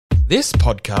This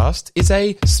podcast is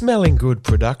a Smelling Good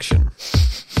production.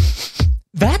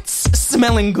 That's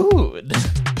smelling good.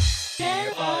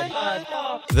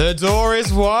 The door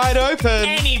is wide open.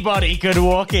 Anybody could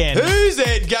walk in. Who's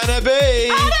it gonna be?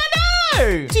 I don't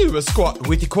know. Do a squat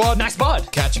with your quad. Nice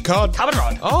bod. Catch a cod. Carbon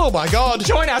rod. Oh my god.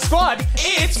 Join our squad.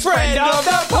 It's Friend of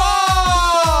the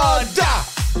Pod!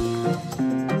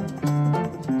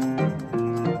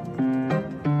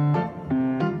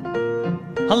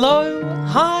 Hello,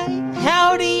 hi,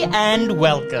 howdy, and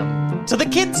welcome to the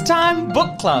Kids Time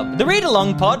Book Club, the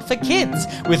read-along pod for kids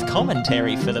with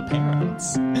commentary for the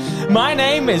parents. My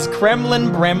name is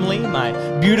Kremlin Bremley. My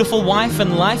beautiful wife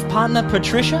and life partner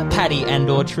Patricia, Patty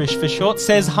and/or Trish for short,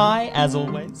 says hi as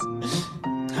always.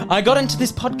 I got into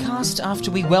this podcast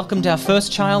after we welcomed our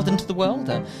first child into the world.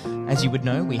 As you would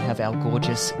know, we have our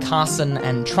gorgeous Carson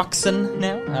and Truxon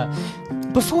now.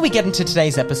 Before we get into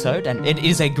today's episode, and it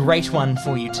is a great one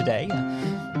for you today,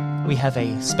 we have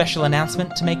a special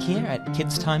announcement to make here at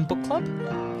Kids Time Book Club.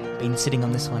 Been sitting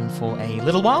on this one for a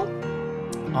little while.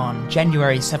 On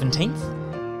January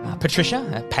 17th,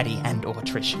 Patricia, Patty and/or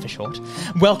Trish for short,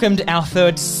 welcomed our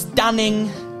third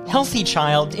stunning, healthy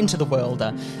child into the world.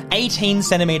 18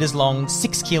 centimetres long,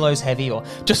 6 kilos heavy, or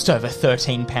just over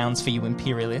 13 pounds for you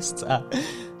imperialists.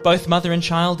 Both mother and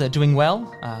child are doing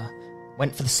well.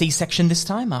 Went for the C-section this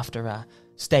time after a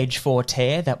stage 4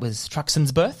 tear that was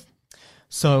Truxon's birth.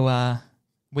 So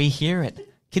we here at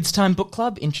Kids Time Book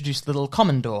Club introduced little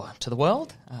Commodore to the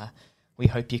world. We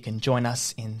hope you can join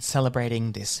us in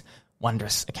celebrating this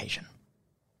wondrous occasion.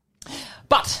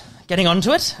 But getting on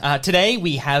to it, today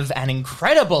we have an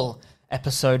incredible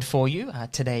episode for you.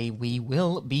 Today we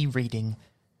will be reading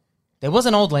There Was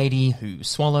an Old Lady Who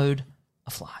Swallowed a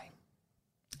Fly.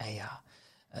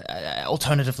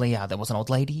 Alternatively, there was an old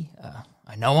lady.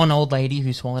 I know an old lady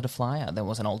who swallowed a fly. There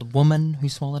was an old woman who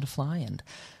swallowed a fly. And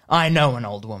I know an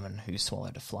old woman who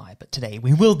swallowed a fly. But today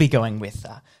we will be going with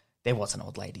There Was an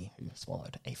Old Lady Who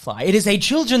Swallowed a Fly. It is a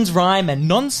children's rhyme and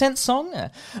nonsense song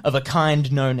of a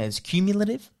kind known as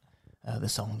cumulative. The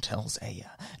song tells a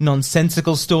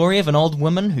nonsensical story of an old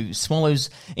woman who swallows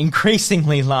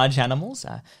increasingly large animals.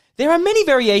 There are many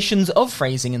variations of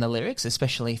phrasing in the lyrics,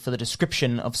 especially for the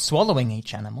description of swallowing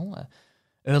each animal.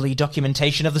 Early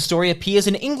documentation of the story appears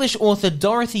in English author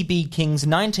Dorothy B. King's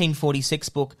 1946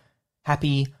 book,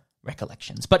 Happy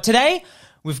Recollections. But today,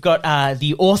 we've got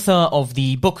the author of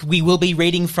the book we will be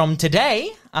reading from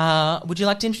today. Would you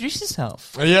like to introduce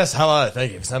yourself? Yes, hello.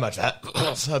 Thank you so much for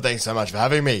thanks so much for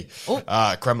having me.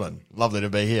 Kremlin, lovely to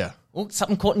be here. Oh,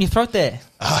 something caught in your throat there.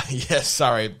 Yes,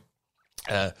 sorry.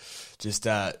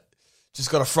 Just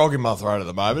got a frog in my throat at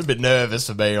the moment. A bit nervous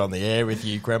for being on the air with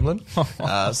you, Kremlin.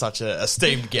 Such a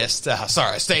esteemed guest.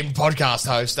 Esteemed podcast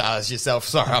host as yourself.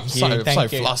 Sorry, I'm so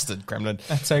flustered, Kremlin.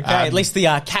 That's okay. At least the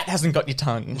cat hasn't got your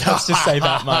tongue. Let's just say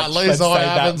that much. At least I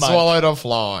haven't swallowed a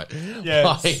fly.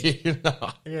 Yes.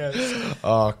 Yes.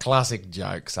 Oh, classic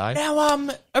jokes, eh? Now,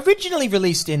 originally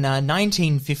released in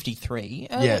 1953.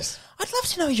 Yes. I'd love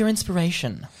to know your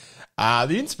inspiration.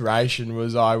 The inspiration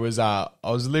was I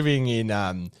was living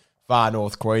in far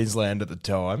north Queensland at the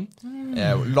time.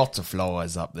 Lots of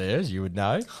flies up there, as you would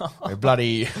know. A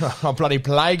bloody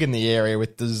plague in the area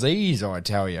with disease, I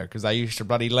tell you, because they used to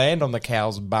bloody land on the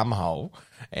cow's bumhole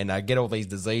and get all these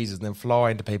diseases and then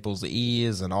fly into people's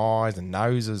ears and eyes and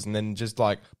noses and then just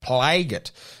like plague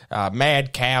it.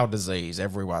 Mad cow disease,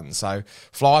 everyone. So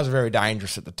flies were very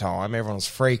dangerous at the time. Everyone was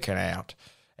freaking out.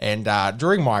 And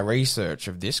during my research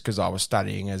of this, because I was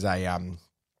studying as a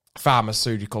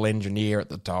pharmaceutical engineer at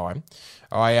the time,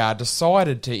 I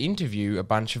decided to interview a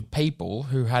bunch of people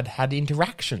who had had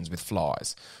interactions with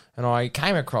flies. And I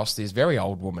came across this very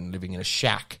old woman living in a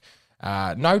shack,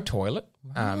 no toilet.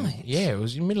 Right. Yeah, it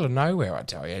was in the middle of nowhere, I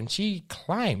tell you. And she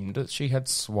claimed that she had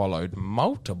swallowed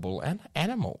multiple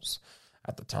animals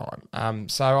at the time.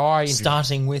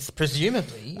 Starting with,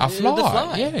 presumably, a fly. The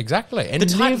fly. Yeah, exactly. And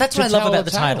that's what I love about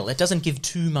the title. It doesn't give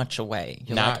too much away.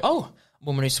 You're No. like, oh,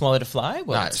 woman who swallowed a fly?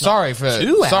 Well, No, it's sorry for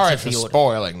the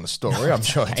spoiling the story. I'm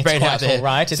sure it's been quite out there all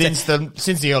right. since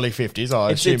the early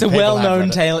 50s. It's a well-known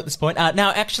tale at this point.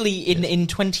 Now, actually, in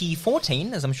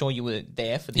 2014, as I'm sure you were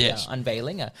there for the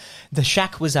unveiling, the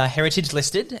shack was heritage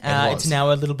listed. It's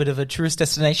now a little bit of a tourist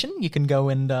destination. You can go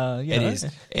and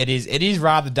It is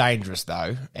rather dangerous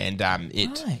though, and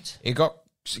it got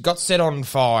got set on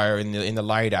fire in the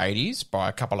late 80s by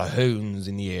a couple of hoons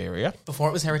in the area. Before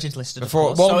it was heritage listed.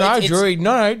 Before, of well, course. during.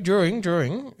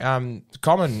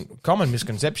 Common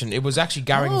misconception. It was actually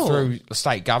going through the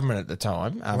state government at the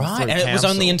time. Right, and it was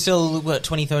only until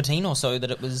 2013 or so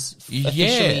that it was officially.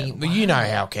 Yeah, but you know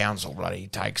how council bloody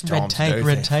takes time to do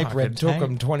red things. tape. It took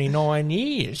them 29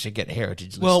 years to get heritage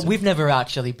listed. Well, we've never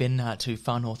actually been to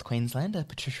far north Queensland.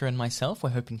 Patricia and myself, we're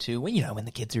hoping to. Well, when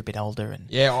the kids are a bit older, and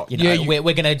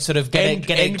we're going to sort of get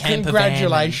a camper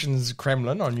congratulations,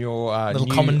 Kremlin, on your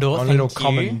little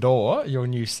Commodore, your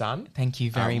new son. Thank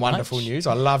you very much. Wonderful news.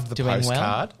 I loved the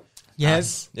postcard. Well.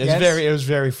 Yes, it was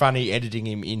very funny editing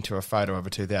him into a photo of a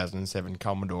 2007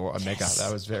 Commodore Omega. Yes.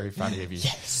 That was very funny of you.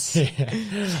 Yes,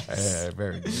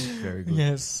 very good, very good.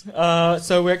 Yes.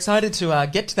 So we're excited to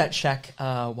get to that shack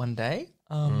one day.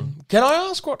 Can I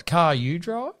ask what car you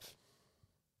drive?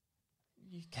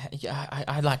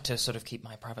 I like to sort of keep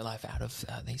my private life out of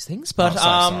these things, but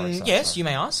sorry, yes, you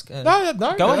may ask. No.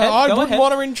 Go ahead. I wouldn't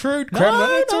want to intrude,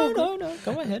 Kremlin. No.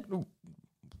 Go ahead.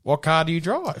 What car do you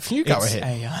drive? You go ahead.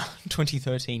 It's a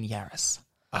 2013 Yaris.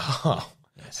 Oh,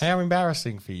 yes. How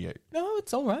embarrassing for you. No,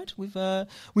 it's all right.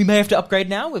 We may have to upgrade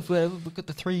now. We've got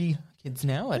the 3 kids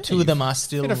now. 2 of them are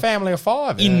still in a family of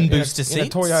 5 in booster seats. In a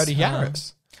Toyota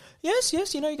Yaris. Yes. You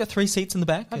got 3 seats in the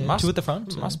back, 2 at the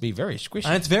front. It must be very squishy.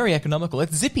 And it's very economical.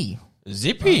 It's zippy.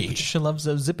 Patricia loves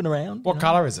zipping around. What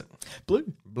colour is it?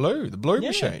 Blue. The blue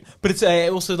machine. But it's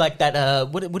also like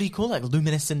that, what do you call it? Like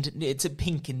luminescent, it's a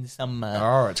pink in some...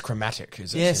 it's chromatic,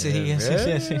 is it? Yes.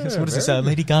 What is this,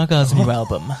 Lady Gaga's new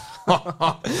album?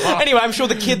 Anyway, I'm sure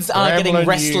the kids are getting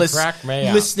restless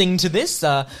listening to this.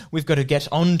 We've got to get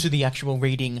on to the actual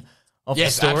reading of the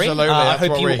story. Absolutely. I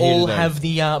hope you all have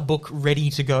the book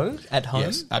ready to go at home.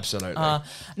 Yes, absolutely.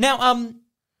 Now,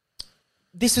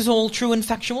 this is all true and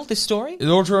factual, this story? It's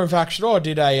all true and factual. I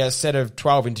did a set of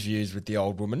 12 interviews with the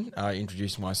old woman,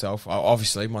 introducing myself.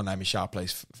 Obviously, my name is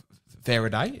Sharpless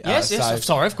Faraday. Yes.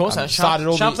 Sorry, of course.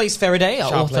 Sharpless Faraday,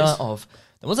 author of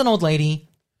There Was an Old Lady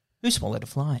Who Swallowed a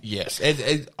Fly. Yes.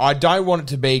 I don't want it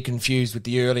to be confused with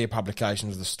the earlier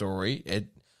publications of the story.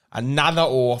 Another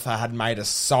author had made a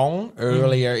song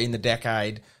earlier in the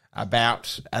decade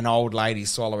about an old lady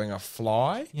swallowing a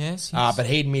fly. Yes. But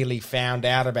he'd merely found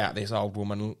out about this old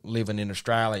woman living in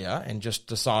Australia and just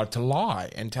decided to lie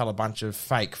and tell a bunch of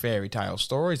fake fairy tale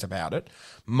stories about it.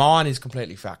 Mine is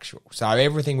completely factual. So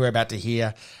everything we're about to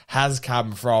hear has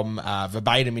come from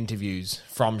verbatim interviews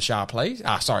from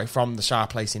from the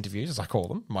Sharpless interviews, as I call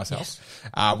them myself,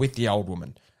 with the old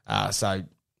woman. So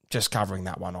just covering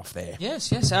that one off there.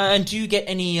 Yes. And do you get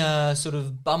any sort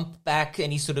of bump back,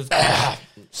 any sort of...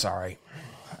 Sorry.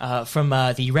 From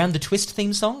the Round the Twist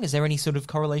theme song? Is there any sort of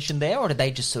correlation there, or did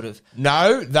they just sort of...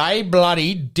 No, they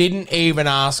bloody didn't even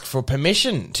ask for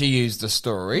permission to use the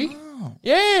story. Oh.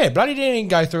 Yeah, bloody didn't even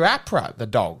go through APRA, the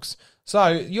dogs. So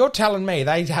you're telling me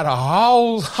they had a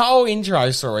whole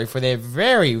intro story for their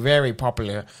very, very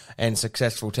popular and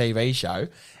successful TV show,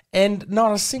 and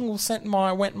not a single cent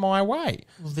went my way.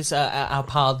 Well, our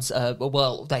paths,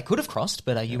 they could have crossed,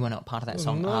 but you were not part of that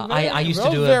song. I used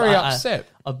to do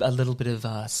a little bit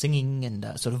of singing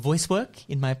and sort of voice work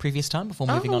in my previous time before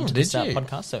moving on to this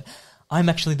podcast. So I'm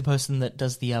actually the person that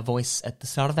does the voice at the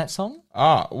start of that song.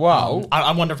 Oh, well.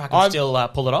 I wonder if I can still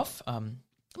pull it off.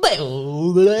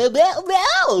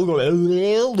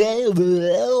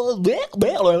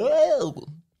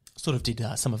 Sort of did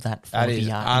some of that for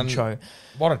the intro.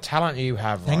 What a talent you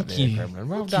have right there, Kremlin.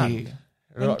 Well done.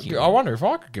 Thank you. I wonder if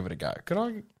I could give it a go. Could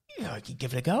I? Yeah, you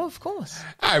give it a go, of course.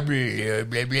 That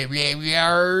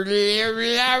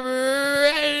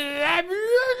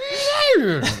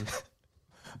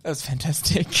was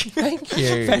fantastic. Thank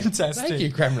you. Fantastic. Thank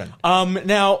you, Kremlin.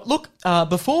 Now, look,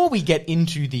 before we get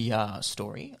into the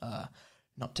story,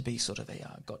 not to be sort of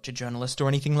a gotcha journalist or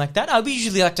anything like that, we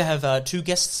usually like to have 2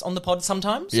 guests on the pod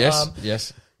sometimes.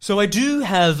 Yes. So I do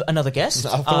have another guest. A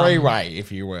 3-way,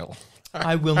 if you will.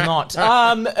 I will not.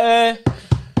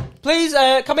 Please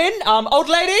come in. Old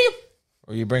lady.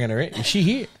 Are you bringing her in? Is she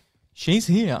here? She's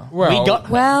here. Well, we got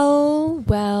her. Well.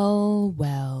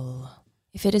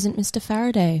 If it isn't Mr.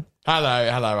 Faraday.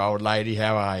 Hello, old lady.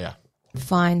 How are you?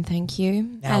 Fine, thank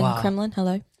you. Now, and Kremlin,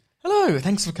 hello. Hello,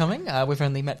 thanks for coming. We've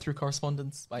only met through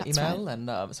correspondence by That's email, right.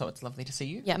 and so it's lovely to see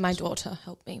you. Yeah, my daughter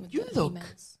helped me with the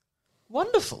emails.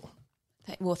 Wonderful.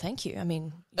 Well, thank you. I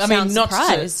mean, not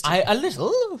surprised. a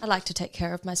little. I like to take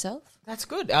care of myself. That's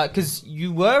good, because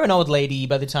you were an old lady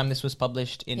by the time this was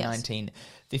published in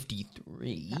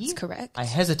 1953. That's correct. I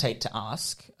hesitate to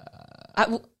ask.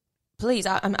 Please,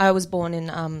 I was born in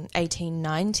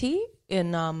 1890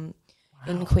 in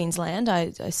Queensland.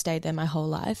 I stayed there my whole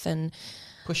life, and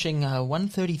pushing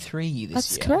 133 this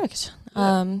That's year. correct.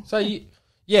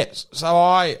 So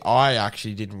I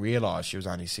actually didn't realise she was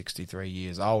only 63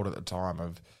 years old at the time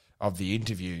of the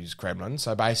interviews, Kremlin.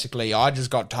 So basically, I just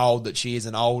got told that she is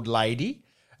an old lady.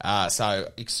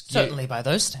 Certainly by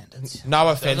those standards. No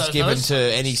offence given to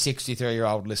any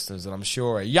 63-year-old listeners that I'm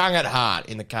sure are young at heart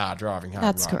in the car driving home.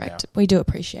 That's right correct. now. We do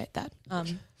appreciate that.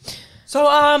 So,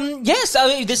 yes,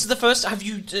 this is the first. Have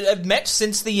you met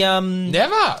since the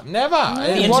Never.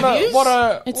 interviews? What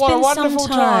a It's been wonderful some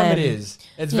time it time. is.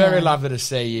 It's very lovely to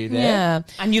see you there. Yeah.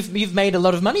 And you've made a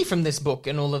lot of money from this book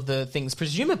and all of the things.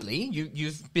 Presumably,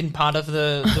 you've been part of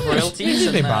the royalties.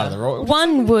 You've been and, part of the royal.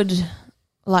 One would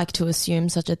like to assume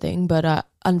such a thing, but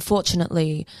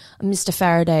unfortunately, Mr.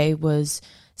 Faraday was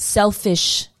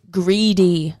selfish,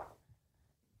 greedy,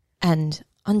 and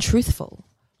untruthful.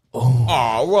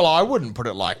 Oh, well, I wouldn't put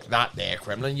it like that there,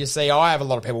 Kremlin. You see, I have a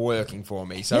lot of people working for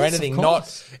me, so Yes, anything of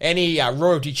course. any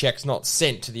royalty checks not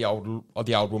sent to the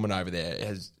old woman over there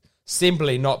has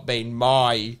simply not been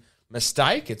my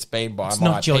mistake. It's been by It's my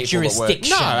not your people that work.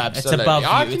 jurisdiction. No, absolutely. It's above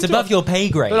I you. can It's above your pay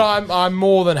grade. But I'm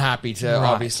more than happy to Right.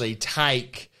 obviously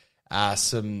take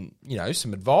some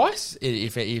advice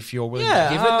if you're willing Yeah,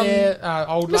 to give it there,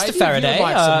 old lady. Mr. if you'd Faraday,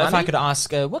 like some if money. I could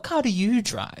ask, what car do you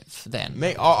drive then?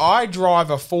 I drive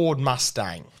a Ford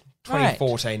Mustang, Right.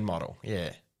 2014 model. Yeah,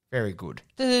 very good.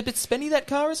 A bit spenny, that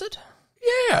car, is it?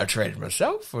 Yeah, I treated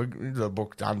myself. The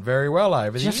book done very well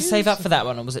over Did the you have to years. save up for that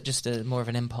one, or was it just more of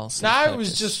an impulse? No, it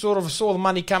was just sort of saw the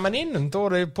money coming in and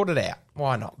thought I'd put it out.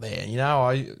 Why not there?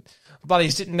 I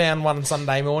bloody sitting down one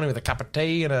Sunday morning with a cup of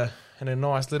tea and a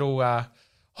nice little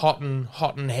hot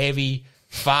and heavy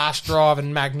fast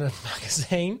driving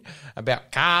magazine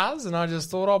about cars, and I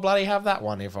just thought I'll bloody have that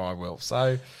one if I will.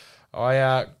 So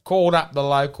I called up the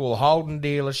local Holden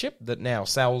dealership that now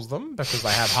sells them because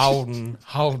they have Holden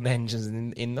engines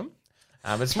in them.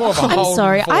 It's more of a I'm Holden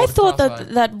sorry. Ford I thought crossover.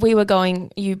 that we were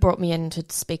going. You brought me in to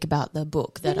speak about the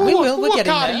book that We will. We're What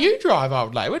getting car there. do you drive,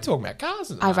 old lady? We're talking about cars.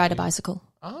 At the I ride a moment. bicycle.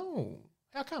 Oh,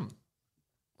 how come?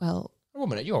 Well, A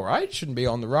woman at your age shouldn't be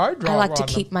on the road. I like to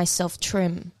riding keep myself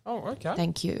trim. Oh, okay.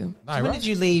 Thank you. No, When right. did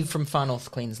you leave from far north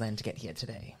Queensland to get here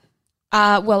today?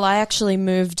 Well, I actually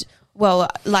moved. Well,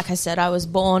 like I said, I was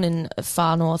born in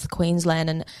far north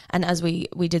Queensland, and as we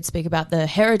did speak about the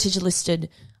heritage listed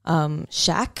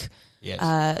shack.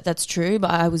 Yes. That's true. But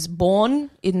I was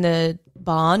born in the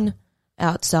barn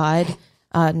outside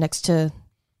next to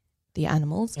the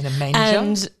animals In a manger?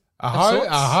 And A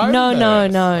home no. birth.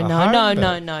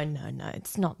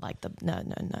 It's not like the no.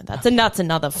 That's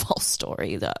another false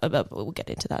story. We'll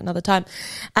get into that another time.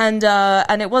 And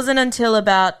it wasn't until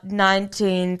about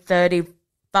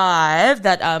 1935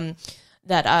 that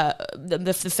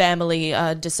the family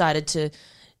decided to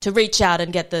reach out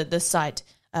and get the site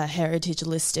heritage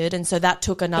listed, and so that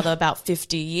took another about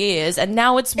 50 years, and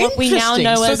now it's what we now Interesting.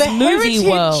 know So as the movie heritage-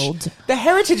 world. The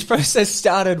heritage process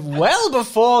started well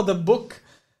before the book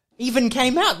even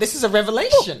came out. This is a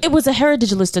revelation. It was a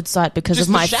heritage listed site because Just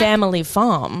of the my shack? family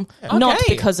farm, not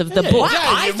Okay. because of the Yeah, book.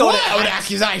 I thought it- what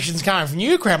accusations coming from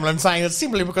you, Kremlin, saying that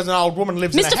simply because an old woman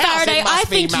lives in Mr. a house, Faraday, it must I be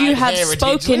think made you have heritage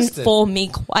spoken listed. for me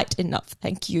quite enough.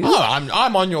 Thank you. Oh,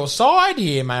 I'm on your side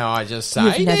here, may I just say.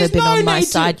 You've never There's been no on my need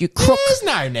to- side, you crook. There's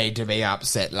no need to be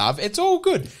upset, love. It's all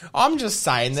good. I'm just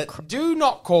saying that do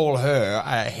not call her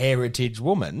a heritage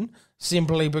woman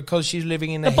simply because she's living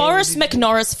in The Boris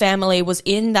McNorris family was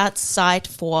in that site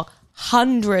for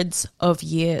hundreds of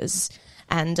years.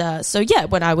 And so, yeah,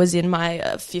 when I was in my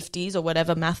 50s or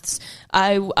whatever maths,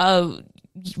 I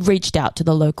reached out to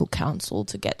the local council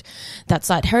to get that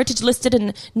site heritage listed.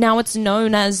 And now it's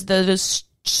known as the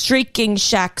Shrieking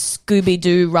Shack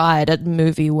Scooby-Doo ride at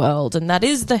Movie World. And that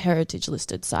is the heritage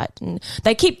listed site. And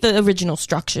they keep the original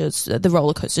structures. The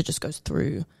roller coaster just goes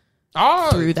through.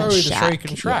 through that the shack,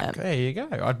 shrieking track. yeah. There you go.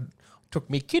 I took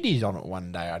me kiddies on it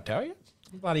one day, I tell you.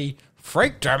 Bloody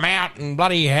freaked them out and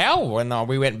bloody hell when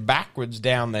we went backwards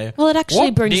down there. Well, it actually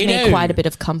What brings did me you? quite a bit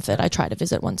of comfort. I try to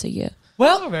visit once a year.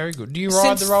 Oh, very good. Do you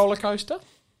ride Since- the roller coaster?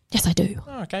 Yes, I do.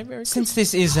 Oh, okay, very good. Since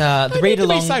this is the Don't need read to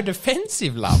be along, so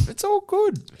defensive, love. It's all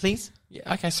good. please.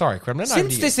 Yeah, okay, sorry, Kremlin. over Since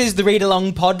to you. this is the read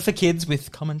along pod for kids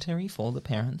with commentary for the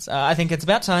parents, I think it's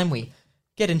about time we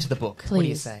get into the book. Please. What do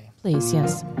you say? Please,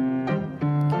 yes.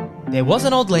 There was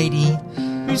an old lady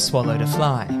who swallowed a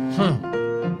fly.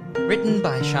 Written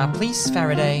by Sharpless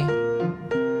Faraday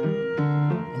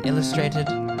and illustrated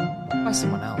by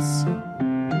someone else.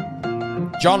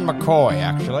 John McCoy,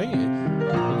 actually.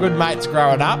 Good mates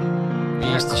growing up. We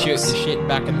used to shoot the shit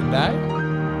back in the day.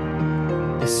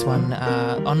 This one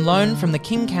on loan from the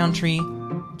King County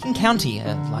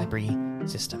library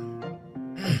system.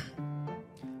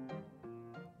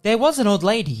 There was an old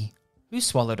lady who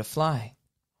swallowed a fly.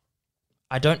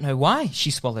 I don't know why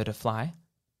she swallowed a fly.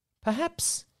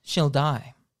 Perhaps she'll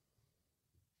die.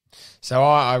 So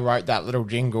I wrote that little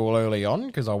jingle early on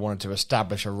because I wanted to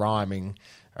establish a rhyming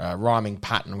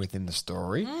pattern within the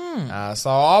story. So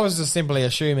I was just simply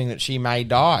assuming that she may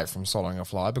die from swallowing a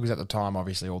fly because at the time,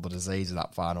 obviously, all the diseases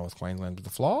up far north Queensland with the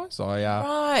fly. So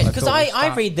right, because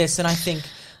I read this and I think,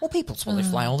 well, people swallow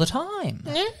fly all the time.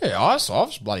 Yeah,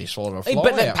 I've bloody swallowed a fly.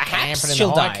 But then out perhaps camping in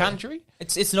she'll the high die. country.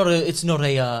 It's not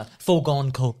a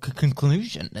foregone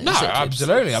conclusion. Is No, it?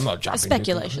 absolutely. I'm not jumping.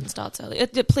 Speculation starts early.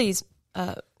 Please,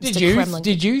 Did Mr. you Kremlin.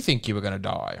 did you think you were going to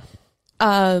die?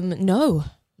 No.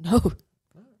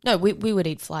 No, we would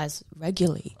eat flies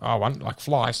regularly. I want like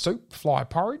fly soup, fly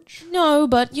porridge, No,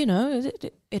 but, you know,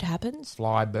 it happens.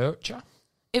 fly bircher.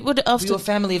 It would We were often... a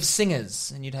family of singers,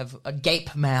 and you'd have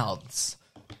gape mouths.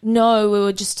 No, we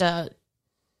were just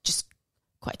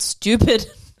quite stupid.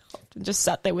 Often just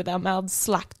sat there with our mouths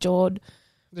slack-jawed.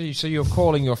 So you're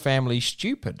calling your family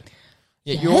stupid?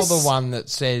 Yeah, Yes. you're the one that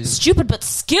says. Stupid but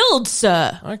skilled,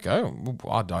 sir. Okay, well,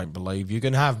 I don't believe you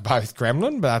can have both,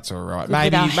 Kremlin, but that's all right. Good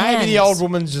with our Maybe the hands. old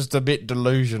woman's just a bit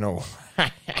delusional.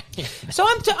 So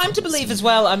I'm to believe as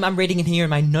well. I'm reading in here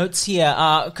in my notes here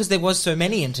because there was so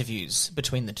many interviews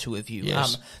between the two of you.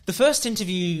 Yes. The first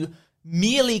interview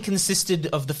merely consisted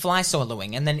of the fly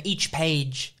swallowing, and then each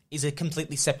page is a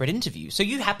completely separate interview. So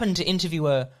you happened to interview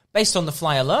her based on the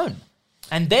fly alone,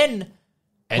 and then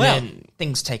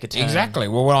things take a turn. Exactly.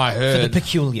 Well, when I For heard the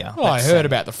peculiar. Well, I let's heard say.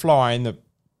 about the fly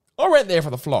I went there for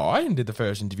the fly and did the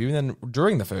first interview, and then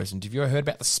during the first interview I heard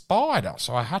about the spider,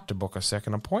 so I had to book a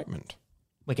second appointment.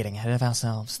 We're getting ahead of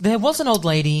ourselves. There was an old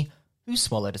lady who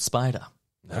swallowed a spider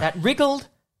that wriggled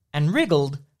and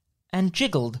wriggled and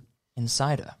jiggled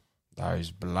inside her.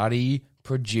 Those bloody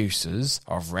producers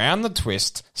of Round the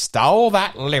Twist stole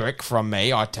that lyric from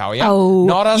me, I tell you. Oh,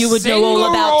 Not a you would know single all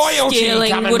about royalty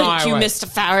stealing, coming wouldn't my you, way. Mr.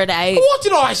 Faraday? What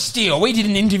did I steal? We did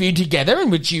an interview together in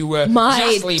which you were My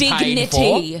justly paid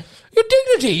dignity. for. Your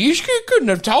dignity. You couldn't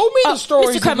have told me the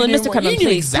stories. Mr. Kremlin, Mr. Kremlin, You knew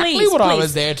please, exactly please, what I please.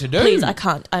 was there to do. Please, I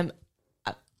can't.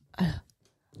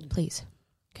 Please,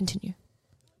 continue.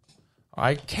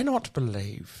 I cannot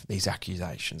believe these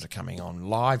accusations are coming on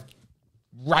live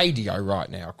radio right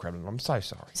now, Kremlin. I'm so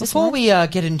sorry. Before we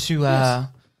get into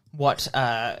what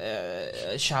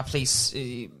Sharpley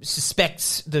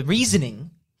suspects the reasoning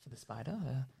for the spider,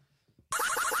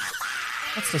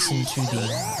 let's listen to the...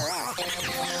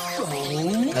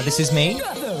 this is me.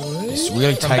 This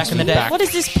really From takes back in me the day. back. What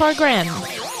is this program?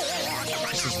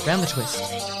 This is Round the Twist.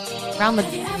 Round the...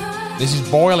 This is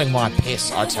boiling my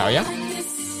piss, I tell you.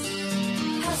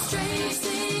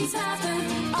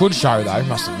 Good show, though,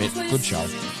 must admit. Good show.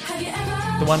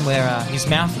 The one where his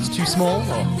mouth is too small?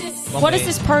 Or What is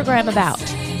this program about?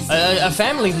 A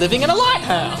family living in a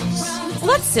lighthouse. Well,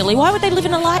 that's silly. Why would they live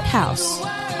in a lighthouse?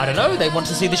 I don't know. They want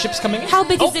to see the ships coming in. How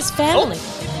big is this family?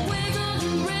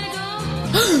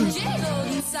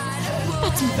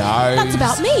 That's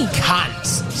about me.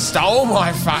 Cunts stole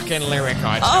my fucking lyric,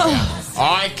 I tell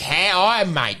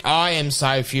you. Mate, I am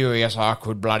so furious I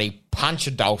could bloody punch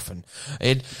a dolphin.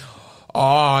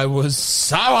 I was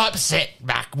so upset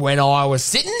back when I was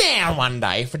sitting down one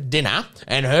day for dinner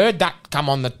and heard that come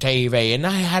on the TV and they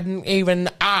hadn't even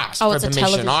asked for it's a permission.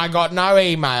 television. I got no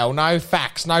email, no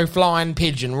fax, no flying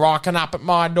pigeon rocking up at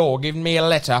my door giving me a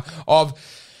letter of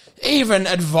even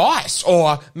advice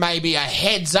or maybe a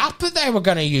heads up that they were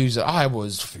going to use it. I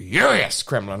was furious,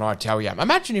 Kremlin, I tell you.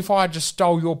 Imagine if I just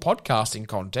stole your podcasting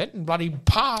content and bloody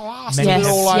blasted Yes, it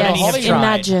all over yes. Many have Hollywood. tried.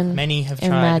 Imagine. Many have tried.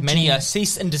 Imagine. Many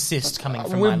cease and desist coming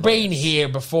from my We've been lawyers. here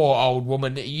before, old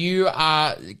woman. You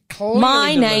are clearly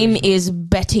My name delusional. is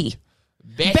Betty.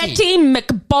 Betty. Betty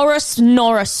McBoris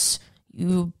Norris.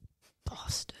 You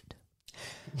bastard.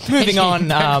 Moving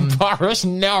on, Boris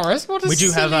Norris. What a we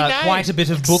do have silly name. quite a bit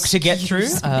of book to get through.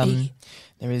 Excuse me.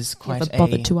 There is quite Never a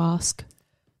bothered to ask.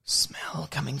 smell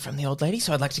coming from the old lady,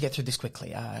 so I'd like to get through this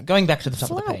quickly. Going back to the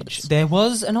top of the Flowers. page. There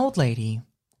was an old lady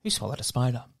who swallowed a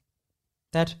spider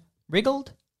that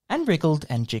wriggled and wriggled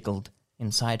and jiggled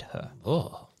inside her.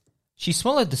 Oh. She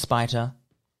swallowed the spider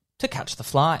to catch the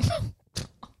fly.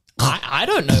 I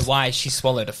don't know why she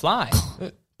swallowed a fly.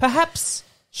 Perhaps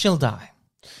she'll die.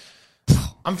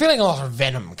 I'm feeling a lot of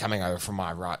venom coming over from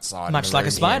my right side. of Much the like a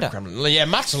room spider. here, Kremlin. Yeah,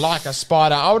 much like a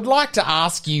spider. I would like to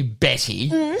ask you, Betty,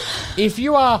 if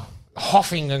you are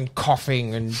huffing and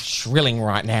coughing and shrilling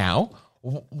right now,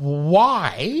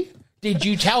 why did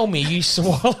you tell me you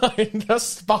swallowed the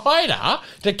spider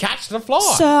to catch the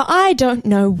fly? Sir, I don't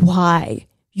know why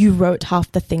you wrote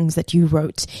half the things that you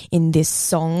wrote in this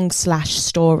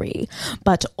song/story,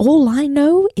 but all I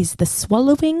know is the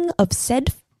swallowing of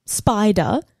said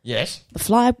spider. Yes. The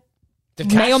fly To may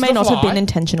catch or may the not have fly. been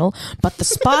intentional, but the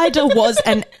spider was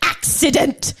an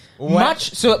accident.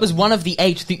 Much so it was one of the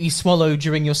 8 that you swallowed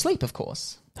during your sleep, of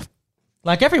course.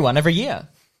 Like everyone, every year.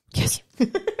 Yes,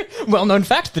 Well-known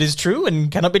fact that is true and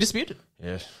cannot be disputed.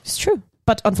 Yes. it's true.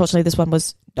 But unfortunately, this one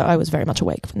was, I was very much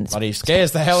awake when this. But he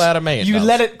scares the hell out of me. You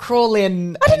let it crawl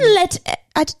in. I didn't let.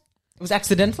 It was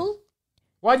accidental?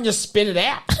 Why didn't you spit it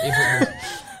out?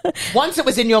 Once it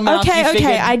was in your mouth, you Okay,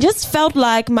 figured... I just felt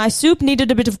like my soup needed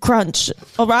a bit of crunch.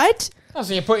 All right? Oh,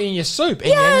 so you put it in your soup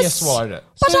and then you swallowed it.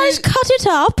 But I cut it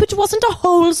up. It wasn't a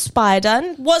whole spider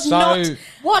and was not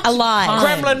what alive. kind?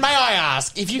 Kremlin, may I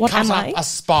ask, if you What cut am up I? a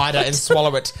spider and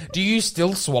swallow it, do you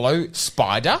still swallow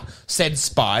said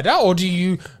spider, or do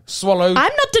you swallow I'm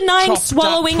not denying chopped up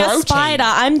swallowing a protein? spider.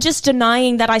 I'm just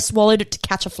denying that I swallowed it to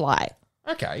catch a fly.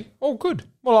 Okay, all good.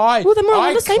 Well, Well, then we're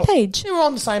on the same page. You were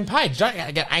on the same page. Don't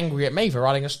get angry at me for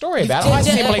writing a story about it. I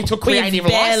did- simply took we've creative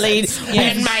barely- license yeah.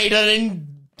 and made an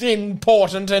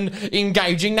important and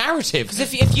engaging narrative.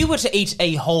 If you were to eat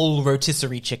a whole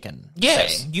rotisserie chicken,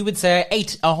 Yes. say, you would say I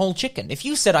ate a whole chicken. If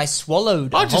you said I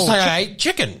swallowed I'd a just whole say chicken, I ate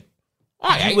chicken.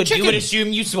 I ate you chicken. would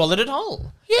assume you swallowed it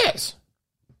whole. Yes.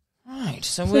 Right,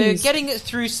 so Please. we're getting it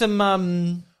through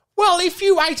some... Well, if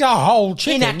you ate a whole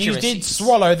chicken, you did Inaccuracies.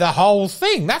 swallow the whole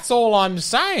thing. That's all I'm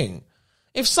saying.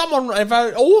 If an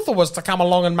author was to come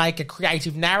along and make a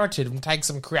creative narrative and take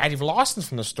some creative license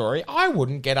from the story, I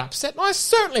wouldn't get upset. And I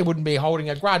certainly wouldn't be holding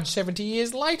a grudge 70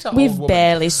 years later. old We've woman.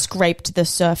 barely scraped the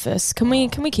surface. Can we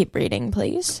keep reading,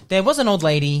 please? There was an old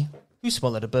lady who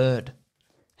swallowed a bird.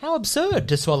 How absurd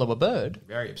to swallow a bird.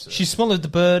 Very absurd. She swallowed the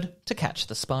bird to catch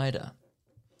the spider.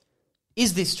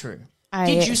 Is this true? I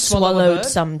Did you swallow a swallowed bird?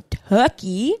 some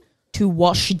turkey to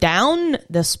wash down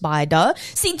the spider.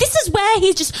 See, this is where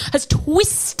he just has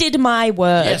twisted my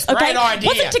words. Yes, okay, great idea.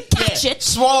 wasn't to catch Yeah. it.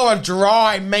 Swallow a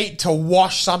dry meat to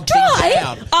wash something Dry.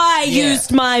 down. I Yeah.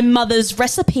 used my mother's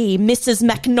recipe, Mrs.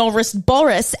 McNorris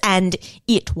Boris, and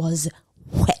it was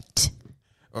wet.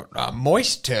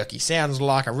 Moist turkey sounds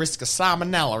like a risk of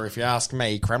salmonella, if you ask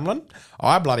me, Kremlin.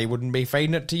 I bloody wouldn't be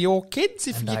feeding it to your kids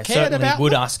if you I cared certainly about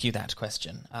would them. ask you that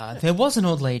question. There was an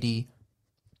old lady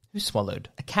who swallowed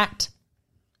a cat.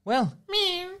 Well,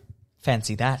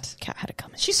 fancy that. Cat had it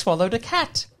coming. She swallowed a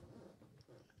cat.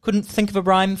 Couldn't think of a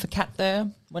rhyme for cat there.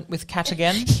 Went with cat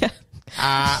again.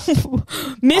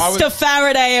 Mr.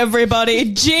 Faraday,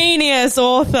 everybody. Genius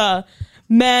author.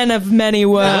 Man of many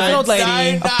words. an old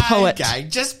lady. A poet. Okay,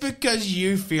 just because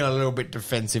you feel a little bit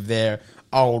defensive there,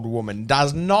 old woman,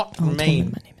 does not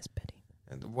mean... My name is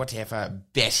Betty. Whatever,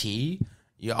 Betty,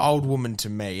 you're old woman to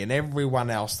me and everyone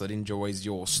else that enjoys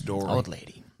your story. Old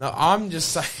lady. No, I'm just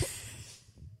saying...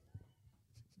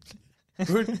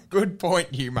 Good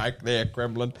point you make there,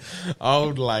 Kremlin.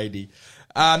 Old lady.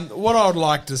 What I would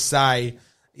like to say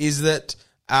is that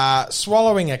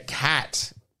swallowing a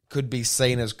cat could be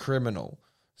seen as criminal.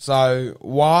 So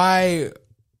why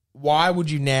would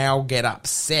you now get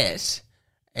upset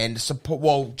and support?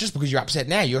 Well, just because you're upset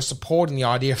now, you're supporting the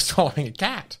idea of swallowing a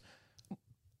cat.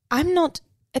 I'm not.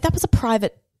 That was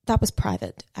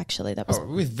private, actually. That was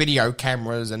With video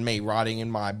cameras and me writing in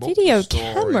my book. video the story.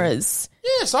 cameras.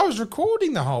 Yes, I was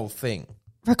recording the whole thing.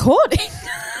 Recording.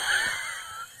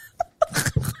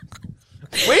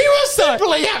 We were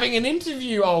simply having an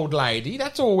interview, old lady.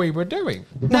 That's all we were doing.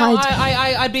 Now, No,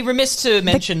 I'd be remiss to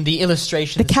mention the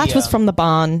illustrations the cat here. was from the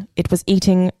barn. It was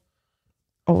eating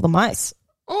all the mice.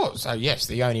 Oh, so yes,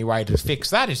 the only way to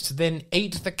fix that is to then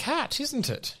eat the cat, isn't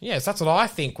it? Yes, that's what I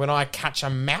think when I catch a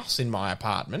mouse in my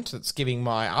apartment that's giving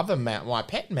my my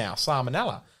pet mouse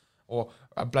salmonella or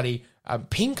a bloody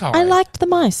pink eye. I liked the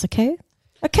mice, okay?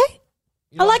 Okay?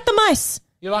 I like the mice.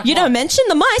 You like You what? don't mention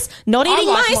the mice. Not I eating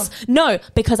like mice. No,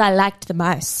 because I liked the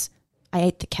mice. I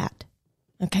ate the cat.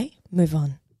 Okay? Move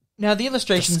on. Now, the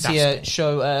illustrations here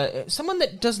show someone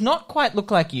that does not quite look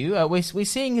like you. We're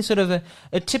seeing a sort of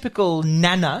a typical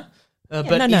nana, but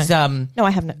no. is No,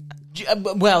 I haven't.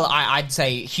 well, I'd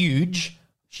say huge.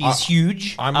 She's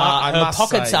huge. I Her must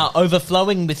pockets say- are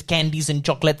overflowing with candies and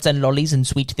chocolates and lollies and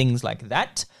sweet things like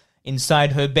that.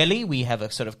 Inside her belly, we have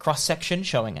a sort of cross-section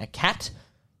showing a cat.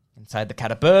 Inside the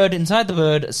cat, a bird. Inside the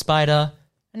bird, a spider.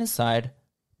 And inside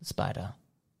the spider,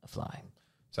 a fly.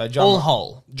 So John, All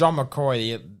whole. John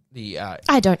McCoy,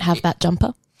 I don't have that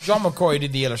jumper. John McCoy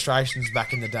did the illustrations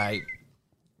back in the day.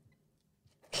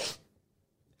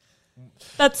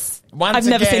 I've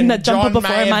never seen that jumper John before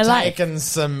may in my have life. taken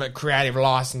some creative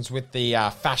license with the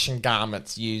fashion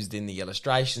garments used in the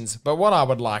illustrations. But what I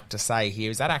would like to say here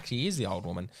is that actually is the old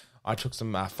woman. I took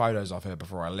some photos of her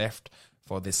before I left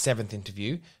for this 7th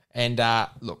interview. And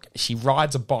look, she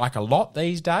rides a bike a lot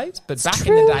these days, but back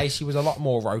in the day, she was a lot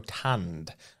more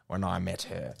rotund when I met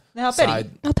her. Now, Betty,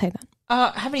 I'll pay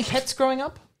that. have any pets growing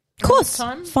up? Of course.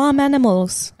 Time? Farm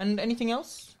animals. And anything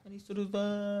else? Any sort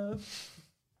of...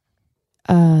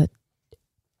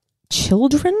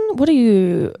 Children? What are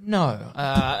you... No.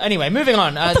 Anyway, moving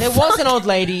on. There was an old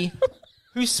lady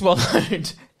who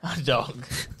swallowed a dog.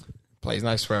 Please,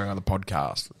 no swearing on the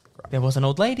podcast. There was an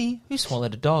old lady who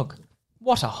swallowed a dog.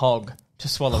 What a hog to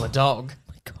swallow a dog.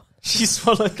 Oh my God. She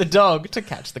swallowed the dog to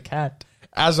catch the cat.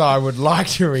 As I would like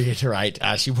to reiterate,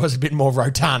 she was a bit more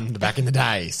rotund back in the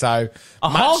day. So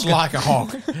much hog? like a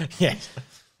hog. Yes.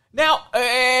 Now,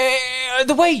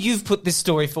 the way you've put this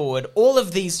story forward, all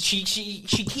of these, she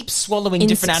keeps swallowing In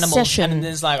different succession. animals, and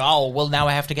then it's like, oh, well, now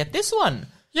I have to get this one.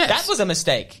 Yes. That was a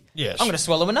mistake. Yes. I'm going to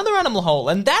swallow another animal whole,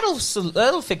 and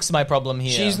that'll fix my problem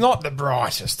here. She's not the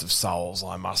brightest of souls,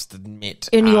 I must admit.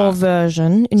 In your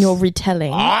version, in your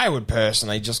retelling. I would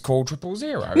personally just call 000.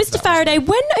 Mr. Faraday,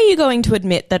 when are you going to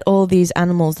admit that all these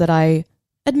animals that I,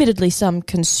 admittedly some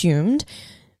consumed,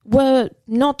 were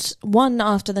not one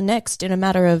after the next in a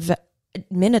matter of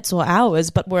minutes or hours,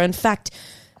 but were in fact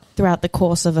throughout the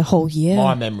course of a whole year?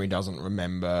 My memory doesn't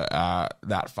remember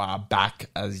that far back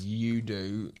as you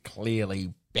do,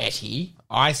 clearly, Betty.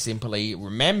 I simply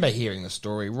remember hearing the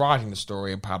story, writing the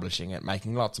story and publishing it,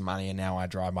 making lots of money, and now I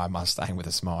drive my Mustang with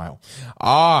a smile.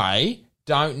 I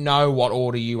don't know what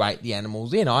order you ate the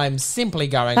animals in. I am simply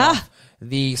going off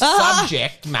the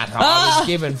subject matter I was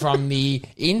given from the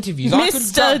interviews.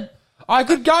 I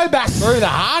could go back through the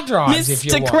hard drives if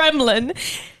you Mr. want. Kremlin.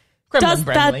 Kremlin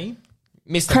Bremley.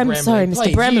 Mr. Krem- Bremley, sorry,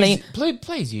 Mr. Bremley.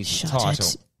 Please use the Shut title.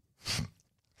 it.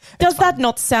 Does that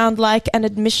not sound like an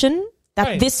admission that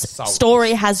Don't this insult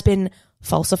story has been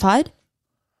falsified?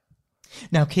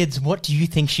 Now, kids, what do you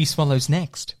think she swallows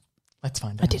next? Let's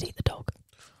find out. I did eat the dog.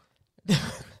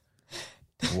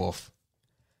 Woof.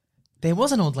 There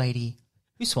was an old lady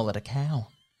who swallowed a cow.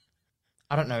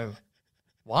 I don't know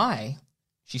why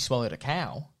she swallowed a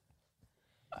cow.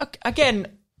 Again,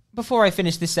 before I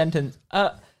finish this sentence,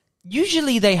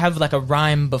 usually they have like a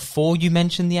rhyme before you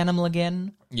mention the animal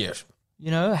again. Yes. You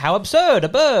know, how absurd, a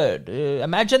bird.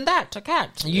 Imagine that, a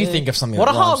cat. You think of something what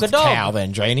that a rhymes hog, a with dog. cow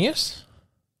then, Genius?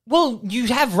 Well, you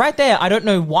have right there. I don't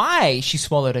know why she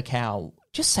swallowed a cow.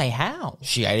 Just say how.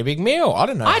 She ate a big meal. I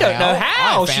don't know I don't know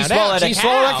how I she found swallowed out. a She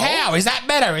swallowed a cow. cow. Is that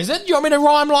better, is it? Do you want me to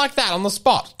rhyme like that on the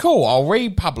spot? Cool, I'll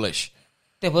republish.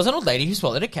 There was an old lady who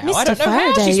swallowed a cow. I Mr. don't know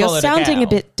how Faraday, she you're swallowed sounding a a cow.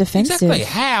 bit defensive. Exactly.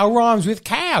 How rhymes with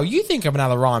cow. You think of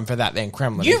another rhyme for that then,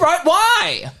 Kremlin. You wrote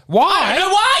why. Why? I don't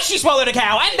know why she swallowed a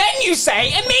cow, and then you say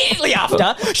immediately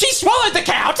after she swallowed the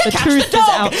cow to The catch truth the is dog.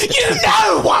 out. You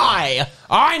know why.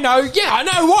 I know. Yeah, I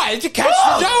know why. To catch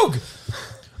the dog.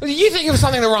 You think of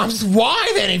something that rhymes with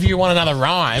why then if you want another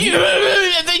rhyme? You're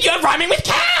rhyming with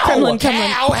cow. Kremlin, Cow, Kremlin.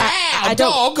 how, I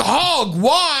don't- dog, hog,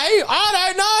 why?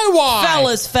 I don't know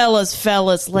why.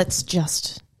 Fellas, let's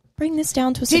just bring this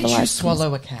down to a Did civilized... you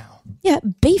swallow a cow? Yeah,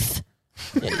 beef.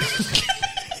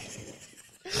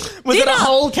 Was it a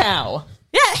whole cow?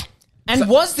 Yeah. And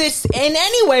was this in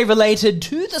any way related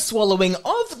to the swallowing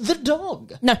of the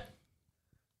dog? No.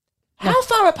 How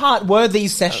far apart were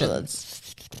these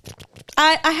sessions?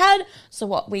 I had... So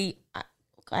what,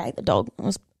 I ate the dog.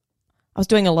 I was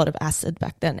doing a lot of acid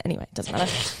back then. Anyway, it doesn't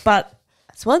matter. But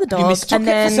I swallowed the dog. mistook and it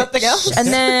then for something else? And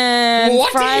then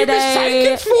What did you mistake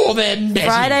it for then, Betty?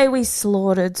 Friday we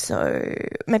slaughtered, so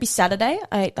maybe Saturday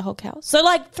I ate the whole cow. So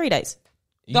like 3 days.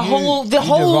 You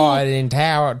divided an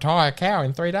entire cow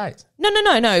in 3 days.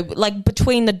 No. Like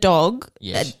between the dog,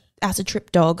 Yes. acid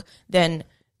trip dog, then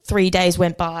 3 days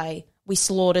went by. We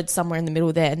slaughtered somewhere in the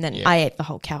middle there, and then I ate the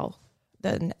whole cow.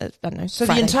 Then I don't know. So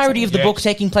Friday, the entirety of the Yes. book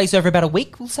taking place over about a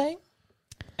week, we'll say?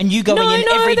 And you going in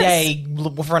every day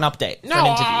for an update, No, for an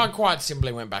interview? I quite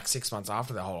simply went back 6 months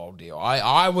after the whole ordeal. I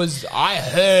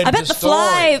heard I bet the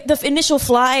story. the initial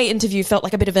fly interview felt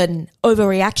like a bit of an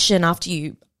overreaction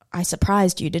after I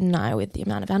surprised you, didn't I, with the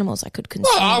amount of animals I could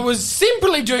consume? Well, I was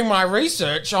simply doing my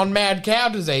research on mad cow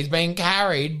disease being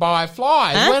carried by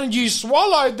flies. Huh? When you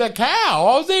swallowed the cow,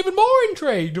 I was even more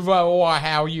intrigued about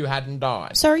how you hadn't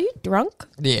died. So are you drunk?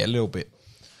 Yeah, a little bit.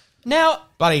 Now,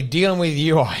 Buddy, dealing with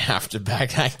you, I have to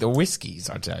backache the whiskies,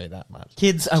 I tell you that much.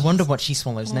 kids, I wonder what she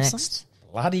swallows next.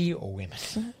 Bloody or women.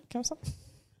 What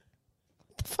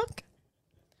the fuck?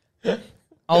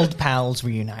 Old pals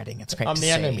reuniting. It's great I'm to the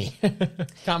see. enemy.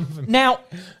 Come for me. Now,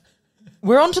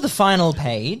 we're on to the final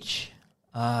page.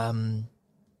 Have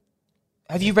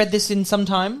you read this in some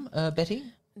time, Betty?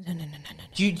 No.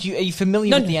 Are you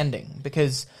familiar with the ending?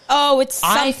 Because it's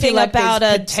I feel something like about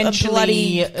there's a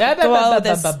potentially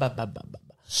there's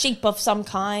sheep of some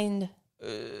kind.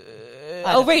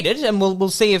 I'll read it and we'll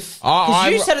see if...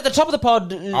 Because you said at the top of the pod,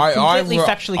 completely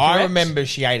factually correct. I remember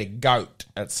she ate a goat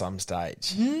at some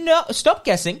stage. No, stop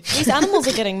guessing. These animals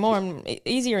are getting more and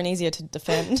easier and easier to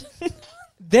defend.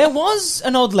 There was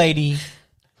an old lady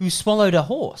who swallowed a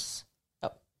horse.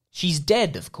 Oh. She's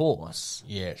dead, of course.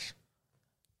 Yes.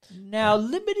 Now,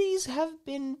 liberties have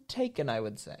been taken, I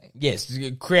would say. Yes,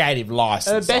 creative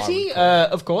license. Betty,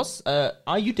 of course,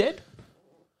 are you dead?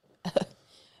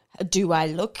 Do I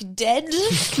look dead?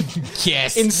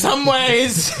 Yes. In some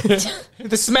ways.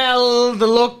 The smell, the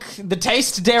look, the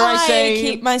taste, dare I say. I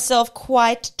keep myself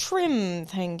quite trim,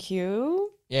 thank you.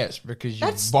 Yes, because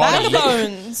your Bone body...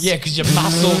 bones. Yeah, because your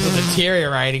muscles are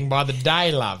deteriorating by the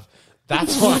day, love.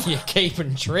 That's why you're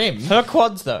keeping trim. Her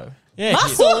quads, though. Yeah,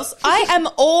 Muscles? I am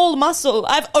all muscle.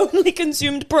 I've only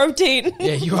consumed protein.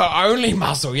 Yeah, you are only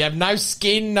muscle. You have no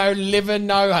skin, no liver,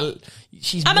 no...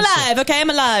 I'm alive, okay?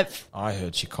 I'm alive. I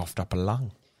heard she coughed up a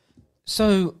lung.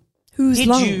 So, whose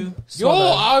lung? You your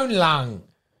own lung.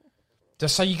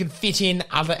 Just so you can fit in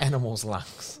other animals'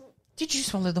 lungs. Did you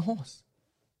swallow the horse?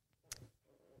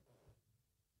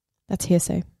 That's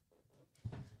hearsay.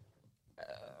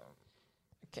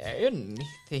 Okay, and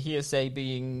the hearsay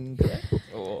being correct,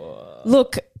 or...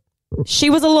 Look,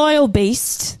 she was a loyal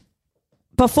beast.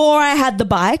 Before I had the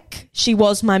bike, she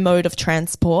was my mode of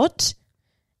transport.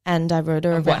 And I rode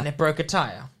her around. And it broke a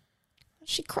tyre.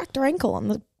 She cracked her ankle on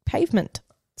the pavement.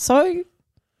 So,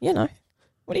 you know,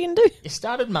 what are you going to do? You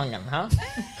started munging, huh?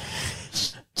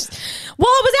 Well,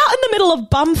 I was out in the middle of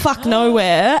bumfuck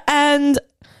nowhere, and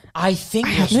I think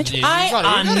I have no choice.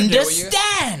 I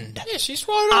understand. Yeah, she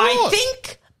swallowed a horse. I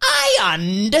think I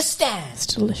understand. It's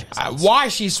delicious. Why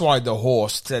she swallowed the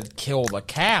horse to kill the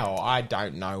cow, I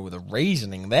don't know the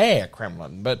reasoning there,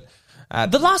 Kremlin, but...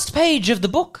 the last page of the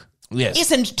book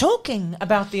isn't talking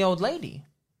about the old lady.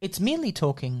 It's merely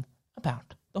talking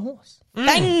about the horse.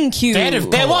 Thank you. Dead,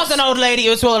 of There course. was an old lady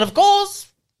who swallowed, of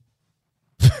course.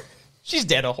 She's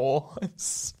dead, a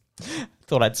horse.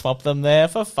 Thought I'd swap them there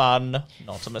for fun.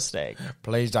 Not a mistake.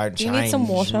 Please don't Do you change need some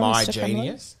water, my Mr. Kremlin?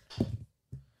 genius.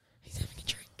 He's having a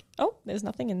drink. Oh, there's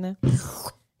nothing in there.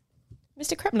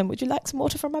 Mr. Kremlin, would you like some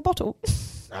water from my bottle?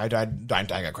 No, don't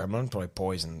take a Kremlin. Probably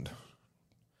poisoned.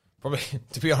 Probably,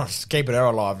 to be honest, keeping her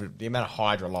alive, the amount of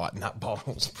hydrolyte in that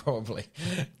bottle is probably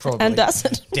And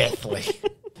acid. deathly.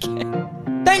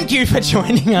 Thank you for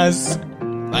joining us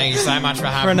Thank you so much for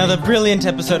having for another me. brilliant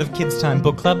episode of Kids Time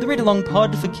Book Club, the read-along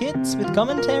pod for kids with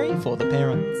commentary for the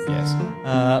parents. Yes.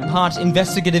 Part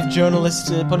investigative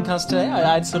journalist podcast today,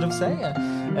 I'd sort of say.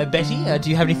 Betty, do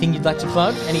you have anything you'd like to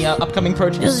plug? Any upcoming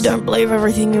projects? Just don't believe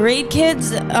everything you read,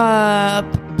 kids.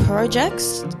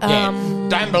 Projects.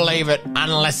 Don't believe it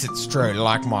unless it's true,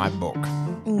 like my book.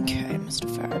 Okay,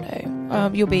 Mr. Faraday.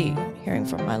 You'll be hearing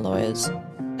from my lawyers.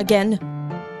 Again.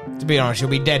 To be honest, you'll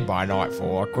be dead by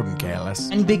nightfall. I couldn't care less.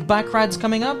 Any big bike rides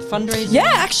coming up? Fundraising?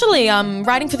 Yeah, actually, I'm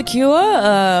riding for the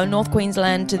cure, North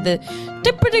Queensland to the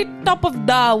tippity top of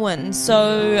Darwin.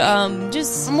 So,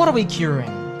 just And what are we curing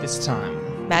this time?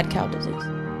 mad cow disease.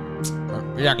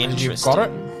 Yeah, you've got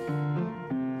it.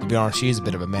 To be honest, she is a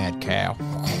bit of a mad cow.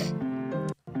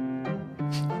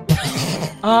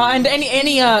 And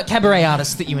any cabaret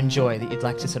artists that you enjoy that you'd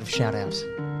like to sort of shout out?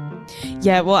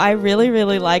 Yeah, well, I really,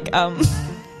 really like,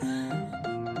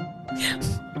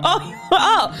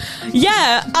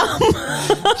 yeah. I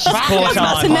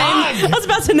was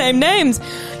about to name names.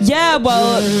 Yeah,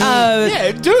 well,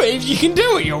 Yeah, do it. If you can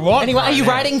do it, you want. Anyway, are you now.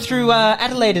 riding through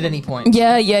Adelaide at any point?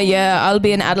 Yeah. I'll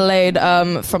be in Adelaide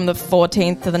from the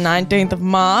 14th to the 19th of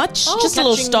March. Oh, Just a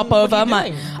little stopover. what are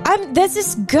you doing? There's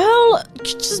this girl,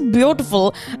 she's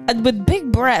beautiful, with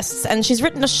big breasts, and she's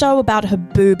written a show about her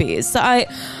boobies. So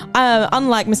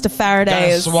unlike Mr. Faraday, Gonna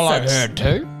is swallow such-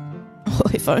 her too? Oh,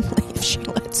 if only if she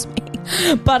lets me.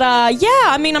 But yeah,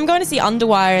 I mean, I'm going to see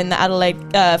Underwire in the Adelaide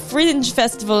Fringe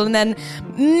Festival, and then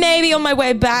maybe on my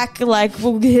way back, like,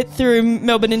 we'll hit through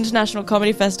Melbourne International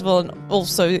Comedy Festival and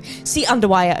also see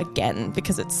Underwire again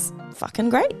because it's fucking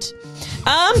great.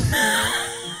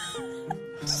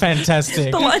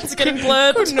 Fantastic. The lines are getting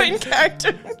blurred between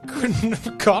characters. Couldn't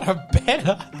have got a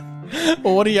better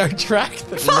audio track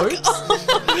than Luke's.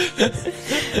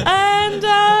 And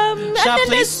Sharp, then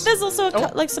please. there's also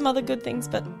like some other good things,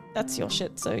 but that's your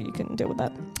shit, so you can deal with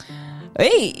that.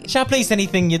 Hey. Sharpless,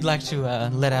 anything you'd like to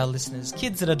let our listeners,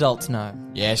 kids and adults, know?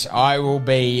 Yes, I will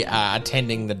be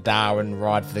attending the Darwin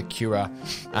Ride for the Cure.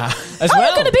 As Oh, well.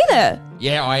 you're going to be there.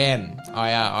 Yeah, I am.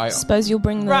 I Suppose you'll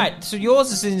bring the... Right, so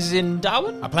yours is in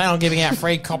Darwin? I plan on giving out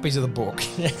free copies of the book.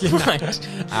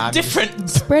 Right. Different.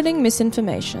 Spreading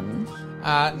misinformation.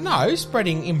 No,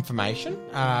 spreading information.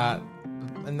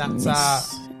 And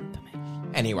that's...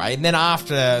 Anyway, and then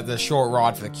after the short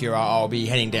ride for the Cure, I'll be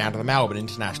heading down to the Melbourne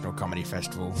International Comedy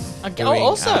Festival. Okay.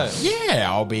 Also? Yeah,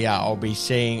 I'll be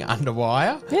seeing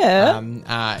Underwire.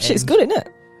 Yeah. She's good, isn't it?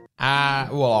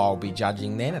 Well, I'll be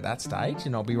judging then at that stage,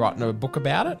 and I'll be writing a book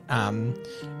about it. And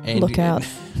Look out.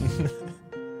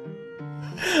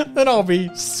 Then I'll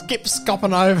be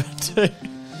scopping over to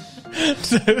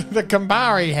the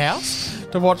Kambari house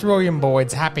to watch William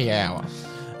Boyd's Happy Hour,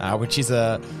 which is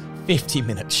a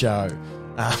 50-minute show.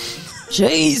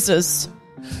 Jesus.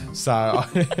 So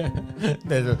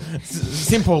there's a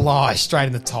simple lie straight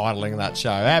in the titling of that show.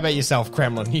 How about yourself,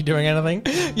 Kremlin? You doing anything?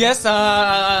 Yes,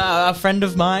 a friend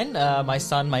of mine, my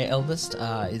son, my eldest,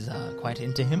 is quite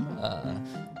into him.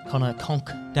 Connor Conk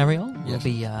Dariel will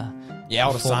be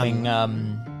Eldest performing.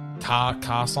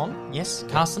 Carson? Yes,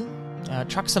 Carson.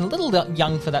 Truxton, a little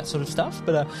young for that sort of stuff,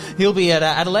 but he'll be at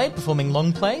Adelaide performing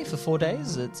long play for 4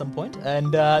 days at some point,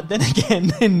 and then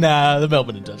again in the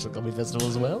Melbourne International Comedy Festival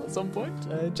as well at some point.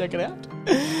 Check it out.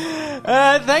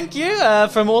 Thank you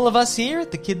from all of us here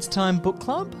at the Kids Time Book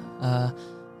Club.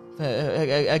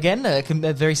 Again,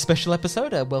 a very special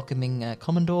episode welcoming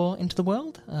Commodore into the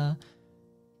world.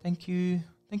 Thank you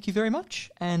very much,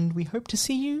 and we hope to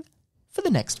see you for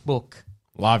the next book.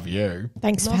 Love you.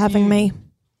 Thanks for having me.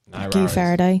 No Thank you, worries.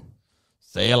 Faraday.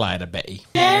 See you later, Betty.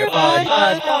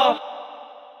 Terrified.